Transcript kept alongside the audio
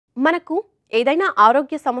మనకు ఏదైనా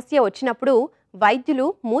ఆరోగ్య సమస్య వచ్చినప్పుడు వైద్యులు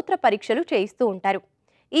మూత్ర పరీక్షలు చేయిస్తూ ఉంటారు.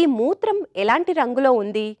 ఈ మూత్రం ఎలాంటి రంగులో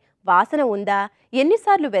ఉంది, వాసన ఉందా,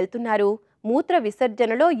 ఎన్నిసార్లు వెళ్తున్నారు, మూత్ర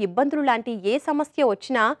విసర్జనలో ఇబ్బందులు లాంటి ఏ సమస్య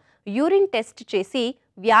వచ్చినా యూరిన్ టెస్ట్ చేసి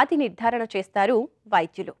వ్యాధి నిర్ధారణ చేస్తారు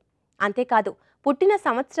వైద్యులు. అంతేకాదు, పుట్టిన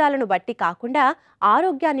సంవత్సరాలను బట్టి కాకుండా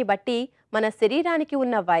ఆరోగ్యాన్ని బట్టి మన శరీరానికి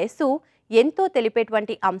ఉన్న వయస్సు ఎంతో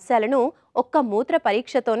తెలిపేటువంటి అంశాలను ఒక్క మూత్ర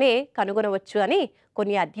పరీక్షతోనే కనుగొనవచ్చు అని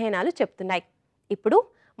కొన్ని అధ్యయనాలు చెప్తున్నాయి. ఇప్పుడు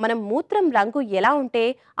మనం మూత్రం రంగు ఎలా ఉంటే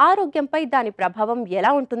ఆరోగ్యంపై దాని ప్రభావం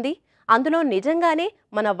ఎలా ఉంటుంది, అందులో నిజంగానే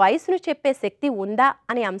మన వయసును చెప్పే శక్తి ఉందా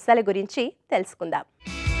అనే అంశాల గురించి తెలుసుకుందాం.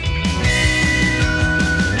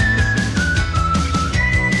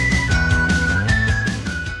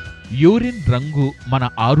 యూరిన్ రంగు మన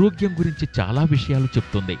ఆరోగ్యం గురించి చాలా విషయాలు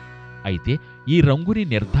చెప్తుంది. అయితే ఈ రంగుని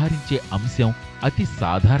నిర్ధారించే అంశం అతి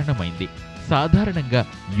సాధారణమైంది. సాధారణంగా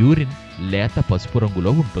యూరిన్ లేత పసుపు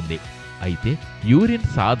రంగులో ఉంటుంది. అయితే యూరిన్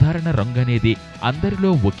సాధారణ రంగు అనేది అందరిలో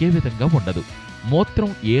ఒకే విధంగా ఉండదు. మూత్రం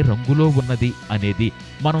ఏ రంగులో ఉన్నది అనేది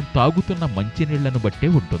మనం తాగుతున్న మంచినీళ్లను బట్టే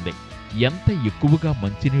ఉంటుంది. ఎంత ఎక్కువగా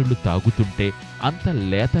మంచినీళ్లు తాగుతుంటే అంత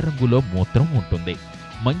లేత రంగులో మూత్రం ఉంటుంది.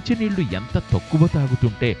 మంచినీళ్లు ఎంత తక్కువ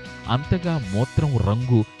తాగుతుంటే అంతగా మూత్రం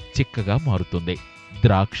రంగు చిక్కగా మారుతుంది.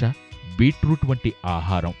 ద్రాక్ష, బీట్రూట్ వంటి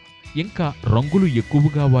ఆహారం, ఇంకా రంగులు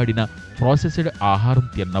ఎక్కువగా వాడిన ప్రాసెస్డ్ ఆహారం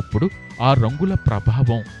తిన్నప్పుడు ఆ రంగుల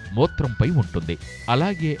ప్రభావం మూత్రంపై ఉంటుంది.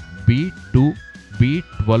 అలాగే B2,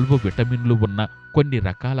 B12 విటమిన్లు ఉన్న కొన్ని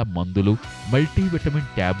రకాల మందులు,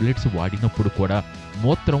 మల్టీవిటమిన్ టాబ్లెట్స్ వాడినప్పుడు కూడా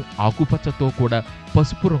మూత్రం ఆకుపచ్చతో కూడా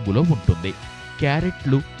పసుపు రంగులో ఉంటుంది.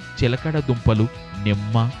 క్యారెట్లు, చిలకడ దుంపలు,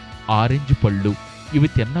 నిమ్మ, ఆరెంజ్ పళ్ళు ఇవి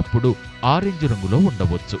తిన్నప్పుడు ఆరెంజ్ రంగులో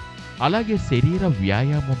ఉండవచ్చు. అలాగే శరీర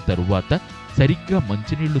వ్యాయామం తరువాత సరిగ్గా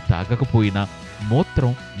మంచినీళ్లు తాగకపోయినా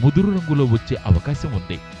మూత్రం ముదురు రంగులో వచ్చే అవకాశం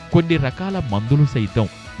ఉంది. కొన్ని రకాల మందులు సైతం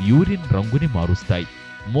యూరిన్ రంగుని మారుస్తాయి.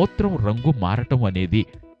 మూత్రం రంగు మారటం అనేది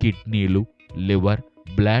కిడ్నీలు, లివర్,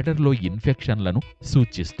 బ్లాడర్లో ఇన్ఫెక్షన్లను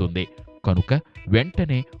సూచిస్తుంది. కనుక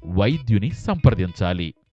వెంటనే వైద్యుని సంప్రదించాలి.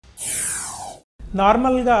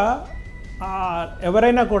 నార్మల్గా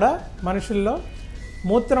ఎవరైనా కూడా మనుషుల్లో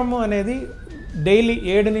మూత్రము అనేది డైలీ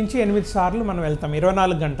 7 నుంచి 8 సార్లు మనం వెళ్తాం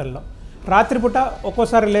 24 గంటల్లో. రాత్రిపూట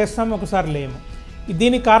ఒక్కోసారి లేస్తాం, ఒక్కోసారి లేము.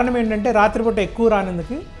 దీనికి కారణం ఏంటంటే రాత్రిపూట ఎక్కువ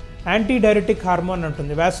రానందుకు యాంటీ డైరెటిక్ హార్మోన్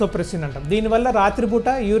ఉంటుంది, వాసోప్రెసిన్ అంటాం. దీనివల్ల రాత్రిపూట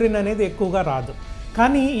యూరిన్ అనేది ఎక్కువగా రాదు.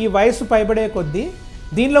 కానీ ఈ వయసు పైబడే కొద్దీ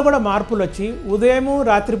దీనిలో కూడా మార్పులు వచ్చి ఉదయము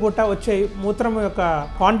రాత్రిపూట వచ్చే మూత్రం యొక్క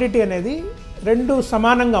క్వాంటిటీ అనేది 2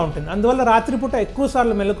 సమానంగా ఉంటుంది. అందువల్ల రాత్రిపూట ఎక్కువ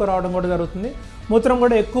సార్లు మెలకు రావడం కూడా జరుగుతుంది, మూత్రం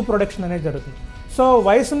కూడా ఎక్కువ ప్రొడక్షన్ అనేది జరుగుతుంది. సో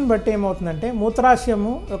వయసును బట్టి ఏమవుతుందంటే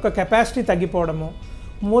మూత్రాశయము యొక్క కెపాసిటీ తగ్గిపోవడము,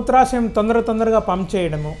 మూత్రాశయం తొందరగా పంప్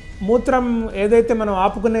చేయడము, మూత్రం ఏదైతే మనం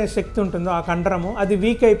ఆపుకునే శక్తి ఉంటుందో ఆ కండరము అది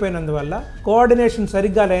వీక్ అయిపోయినందువల్ల, కోఆర్డినేషన్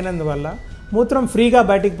సరిగ్గా లేనందువల్ల మూత్రం ఫ్రీగా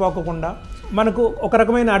బయటికి పోకుండా మనకు ఒక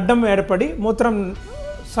రకమైన అడ్డం ఏర్పడి మూత్రం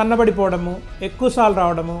సన్నబడిపోవడము, ఎక్కువసార్లు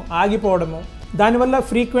రావడము, ఆగిపోవడము, దానివల్ల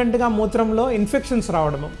ఫ్రీక్వెంట్గా మూత్రంలో ఇన్ఫెక్షన్స్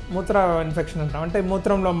రావడము, మూత్ర ఇన్ఫెక్షన్ అంటాం. అంటే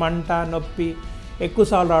మూత్రంలో మంట, నొప్పి,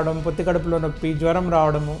 ఎక్కువసార్లు రావడం, పొత్తి కడుపులో నొప్పి, జ్వరం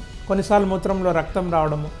రావడము, కొన్నిసార్లు మూత్రంలో రక్తం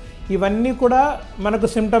రావడము, ఇవన్నీ కూడా మనకు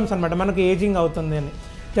సిమ్టమ్స్ అనమాట, మనకు ఏజింగ్ అవుతుంది అని.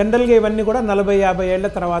 జనరల్గా ఇవన్నీ కూడా 40-50 ఏళ్ల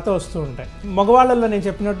తర్వాత వస్తూ ఉంటాయి. మగవాళ్ళల్లో నేను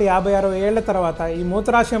చెప్పినట్టు 50-60 ఏళ్ల తర్వాత ఈ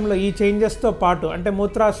మూత్రాశయంలో ఈ చేంజెస్తో పాటు, అంటే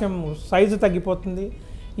మూత్రాశయం సైజు తగ్గిపోతుంది,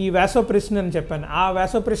 ఈ వాసోప్రెసిన్ అని చెప్పాను, ఆ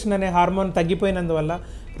వాసోప్రెసిన్ అనే హార్మోన్ తగ్గిపోయినందువల్ల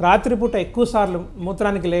రాత్రిపూట ఎక్కువ సార్లు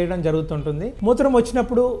మూత్రానికి లేయడం జరుగుతుంటుంది. మూత్రం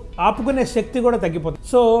వచ్చినప్పుడు ఆపుకునే శక్తి కూడా తగ్గిపోతుంది.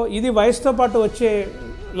 సో ఇది వయసుతో పాటు వచ్చే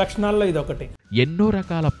లక్షణాల్లో ఇదొకటి. ఎన్నో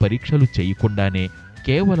రకాల పరీక్షలు చేయకుండానే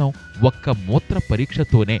కేవలం ఒక్క మూత్ర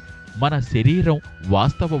పరీక్షతోనే మన శరీరం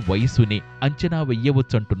వాస్తవ వయసుని అంచనా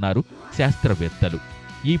వెయ్యవచ్చంటున్నారు శాస్త్రవేత్తలు.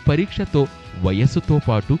 ఈ పరీక్షతో వయస్సుతో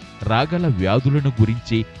పాటు రాగల వ్యాధులను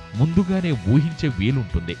గురించి ముందుగానే ఊహించే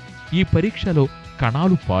వీలుంటుంది. ఈ పరీక్షలో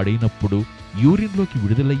కణాలు పాడైనప్పుడు యూరిన్లోకి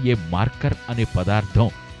విడుదలయ్యే మార్కర్ అనే పదార్థం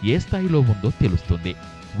ఏ స్థాయిలో ఉందో తెలుస్తుంది.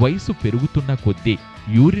 వయసు పెరుగుతున్న కొద్దీ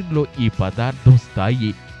యూరిన్లో ఈ పదార్థం స్థాయి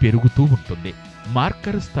పెరుగుతూ ఉంటుంది.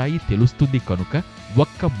 మార్కర్ స్థాయి తెలుస్తుంది కనుక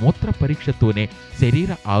ఒక్క మూత్ర పరీక్షతోనే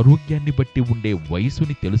శరీర ఆరోగ్యాన్ని బట్టి ఉండే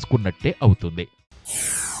వయసుని తెలుసుకున్నట్టే అవుతుంది.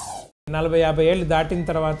 40-50 ఏళ్ళు దాటిన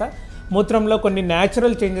తర్వాత మూత్రంలో కొన్ని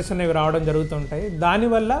న్యాచురల్ చేంజెస్ అనేవి రావడం జరుగుతుంటాయి.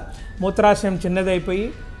 దానివల్ల మూత్రాశయం చిన్నదైపోయి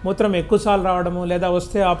మూత్రం ఎక్కువసార్లు రావడము, లేదా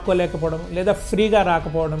వస్తే ఆపుకోలేకపోవడము, లేదా ఫ్రీగా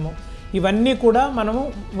రాకపోవడము, ఇవన్నీ కూడా మనము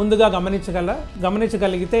ముందుగా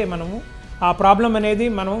గమనించగలిగితే మనము ఆ ప్రాబ్లం అనేది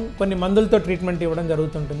మనం కొన్ని మందులతో ట్రీట్మెంట్ ఇవ్వడం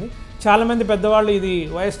జరుగుతుంటుంది. చాలామంది పెద్దవాళ్ళు ఇది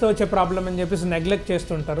వయసుతో వచ్చే ప్రాబ్లం అని చెప్పేసి నెగ్లెక్ట్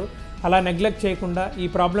చేస్తుంటారు. అలా నెగ్లెక్ట్ చేయకుండా ఈ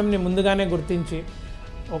ప్రాబ్లమ్ని ముందుగానే గుర్తించి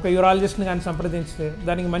ఒక యూరాలజిస్ట్ని కానీ సంప్రదించితే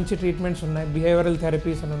దానికి మంచి ట్రీట్మెంట్స్ ఉన్నాయి, బిహేవియరల్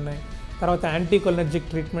థెరపీస్ అని ఉన్నాయి, తర్వాత యాంటీకొలర్జిక్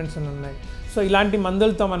ట్రీట్మెంట్స్ అని ఉన్నాయి. సో ఇలాంటి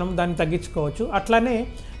మందులతో మనం దాన్ని తగ్గించుకోవచ్చు. అట్లానే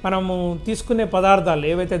మనము తీసుకునే పదార్థాలు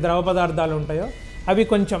ఏవైతే ద్రవ పదార్థాలు ఉంటాయో అవి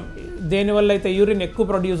కొంచెం దేనివల్ల అయితే యూరిన్ ఎక్కువ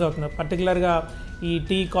ప్రొడ్యూస్ అవుతుందో, పర్టికులర్గా ఈ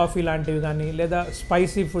టీ కాఫీ లాంటివి కానీ లేదా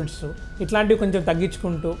స్పైసీ ఫుడ్స్ ఇట్లాంటివి కొంచెం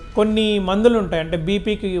తగ్గించుకుంటూ, కొన్ని మందులు ఉంటాయి అంటే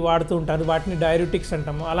బీపీకి వాడుతూ ఉంటారు, వాటిని డైయూరిటిక్స్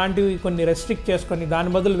అంటాము, అలాంటివి కొన్ని రెస్ట్రిక్ట్ చేసుకొని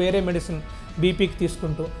దాని బదులు వేరే మెడిసిన్ బీపీకి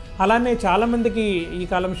తీసుకుంటూ, అలానే చాలామందికి ఈ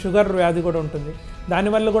కాలం షుగర్ వ్యాధి కూడా ఉంటుంది.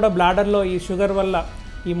 దానివల్ల కూడా బ్లాడర్లో ఈ షుగర్ వల్ల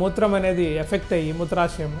ఈ మూత్రం అనేది ఎఫెక్ట్ అయ్యి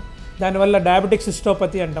మూత్రాశయము, దానివల్ల డయాబెటిక్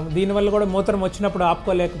సిస్టోపతి అంటాము, దీనివల్ల కూడా మూత్రం వచ్చినప్పుడు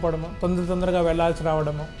ఆపుకోలేకపోవడము, తొందరగా వెళ్ళాల్సి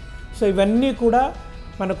రావడము. సో ఇవన్నీ కూడా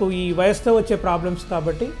మనకు ఈ వయసుతో వచ్చే ప్రాబ్లమ్స్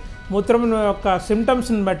కాబట్టి మూత్రం యొక్క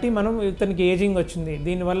సిమ్టమ్స్ని బట్టి మనం ఇతనికి ఏజింగ్ వచ్చింది,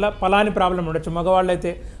 దీనివల్ల పలాని ప్రాబ్లం ఉండొచ్చు. మగవాళ్ళు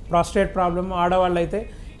అయితే ప్రాస్టేట్ ప్రాబ్లమ్, ఆడవాళ్ళు అయితే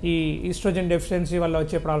ఈ ఈస్ట్రోజన్ డెఫిషియన్సీ వల్ల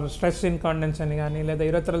వచ్చే ప్రాబ్లమ్, స్ట్రెస్ ఇన్కాండెన్స్ అని కానీ లేదా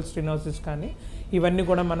యూరెథ్రల్ స్టెనోసిస్ కానీ, ఇవన్నీ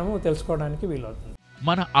కూడా మనము తెలుసుకోవడానికి వీలవుతుంది.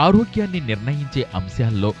 మన ఆరోగ్యాన్ని నిర్ణయించే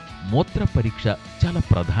అంశాల్లో మూత్ర పరీక్ష చాలా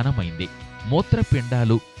ప్రధానమైంది.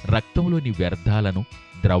 మూత్రపిండాలు రక్తంలోని వ్యర్థాలను,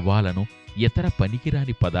 ద్రవాలను, ఇతర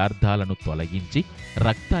పనికిరాని పదార్థాలను తొలగించి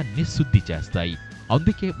రక్తాన్ని శుద్ధి చేస్తాయి.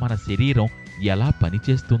 అందుకే మన శరీరం ఎలా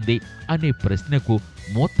పనిచేస్తుంది అనే ప్రశ్నకు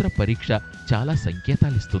మూత్ర పరీక్ష చాలా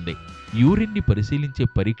సంకేతాలిస్తుంది. యూరిన్ని పరిశీలించే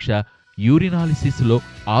పరీక్ష యూరినాలిసిస్లో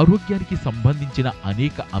ఆరోగ్యానికి సంబంధించిన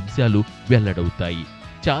అనేక అంశాలు వెల్లడవుతాయి.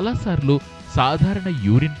 చాలాసార్లు సాధారణ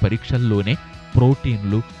యూరిన్ పరీక్షల్లోనే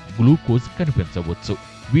ప్రోటీన్లు, గ్లూకోజ్ కనిపించవచ్చు.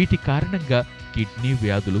 వీటి కారణంగా కిడ్నీ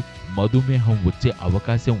వ్యాధులు, మధుమేహం వచ్చే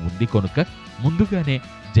అవకాశం ఉంది కనుక ముందుగానే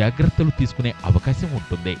జాగ్రత్తలు తీసుకునే అవకాశం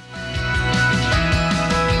ఉంటుంది.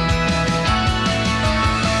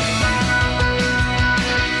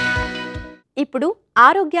 ఇప్పుడు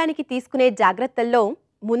ఆరోగ్యానికి తీసుకునే జాగ్రత్తల్లో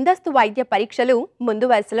ముందస్తు వైద్య పరీక్షలు ముందు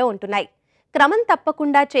వరుసలో ఉంటున్నాయి. క్రమం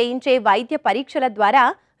తప్పకుండా చేయించే వైద్య పరీక్షల ద్వారా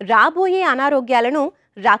రాబోయే అనారోగ్యాలను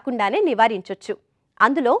రాకుండానే నివారించొచ్చు.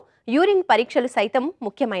 అందులో యూరిన్ పరీక్షలు సైతం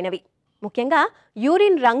ముఖ్యమైనవి. ముఖ్యంగా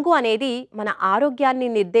యూరిన్ రంగు అనేది మన ఆరోగ్యాన్ని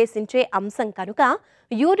నిర్దేశించే అంశం కనుక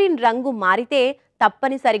యూరిన్ రంగు మారితే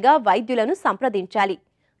తప్పనిసరిగా వైద్యులను సంప్రదించాలి.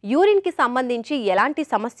 యూరిన్కి సంబంధించి ఎలాంటి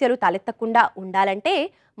సమస్యలు తలెత్తకుండా ఉండాలంటే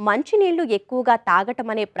మంచినీళ్లు ఎక్కువగా తాగటం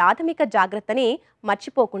అనే ప్రాథమిక జాగ్రత్తని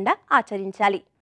మర్చిపోకుండా ఆచరించాలి.